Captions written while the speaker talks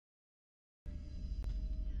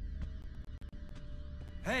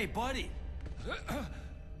Hey, buddy.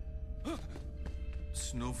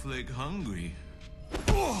 Snowflake hungry.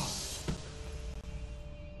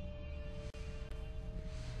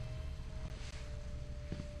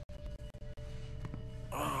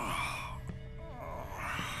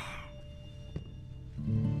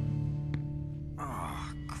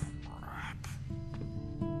 Crap.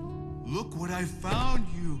 Look what I found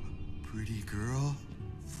you, pretty girl.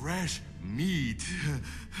 Fresh meat.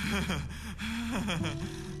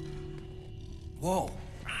 Whoa.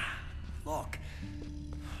 Look.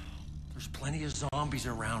 There's plenty of zombies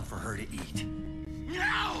around for her to eat.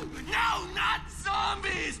 No! No, not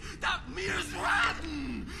zombies! That meat is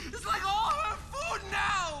rotten! It's like all her food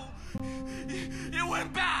now! It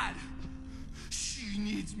went bad! She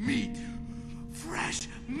needs meat. Fresh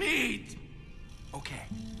meat! Okay.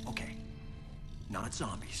 Not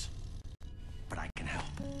zombies. But I can help.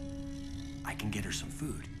 I can get her some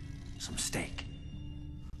food. Some steak.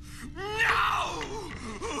 No!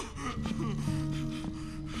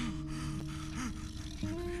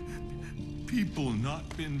 People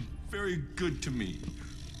not been very good to me.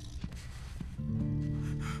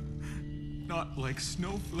 Not like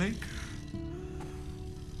Snowflake.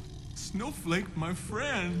 Snowflake, my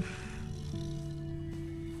friend.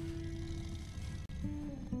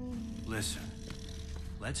 Listen,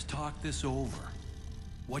 let's talk this over.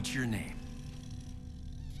 What's your name?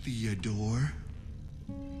 Theodore.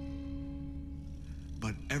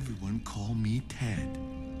 But everyone call me Ted.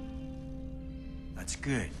 That's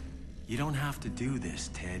good. You don't have to do this,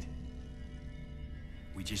 Ted.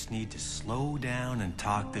 We just need to slow down and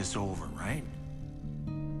talk this over, right?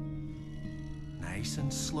 Nice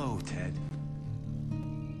and slow, Ted.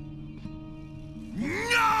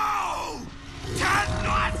 No! Ted,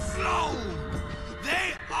 not slow!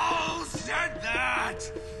 They all said that!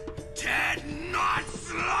 Ted, not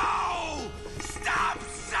slow! Stop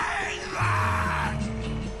saying that!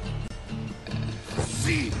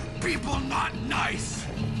 See, people not nice!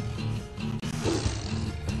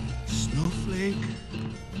 Snowflake,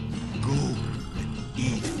 go and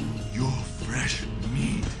eat your fresh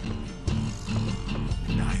meat.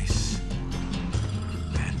 Nice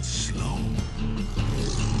and slow.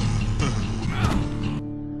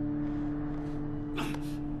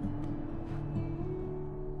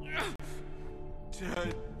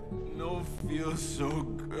 Ted, no feel so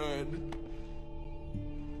good.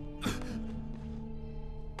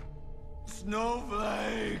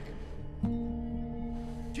 Snowflake!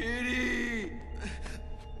 Kitty!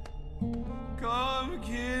 Come,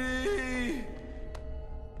 Kitty!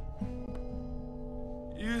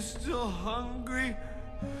 You still hungry,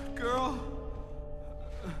 girl?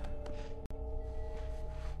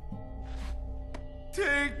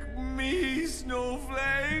 Take me,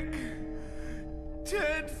 Snowflake!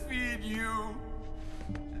 Ted feed you.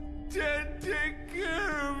 Ted take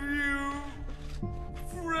care of you.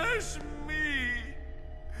 Fresh meat.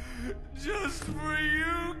 Just for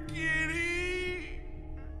you, Kitty.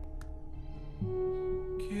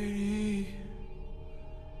 Kitty.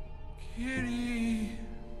 Kitty.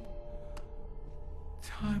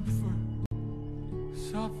 Time for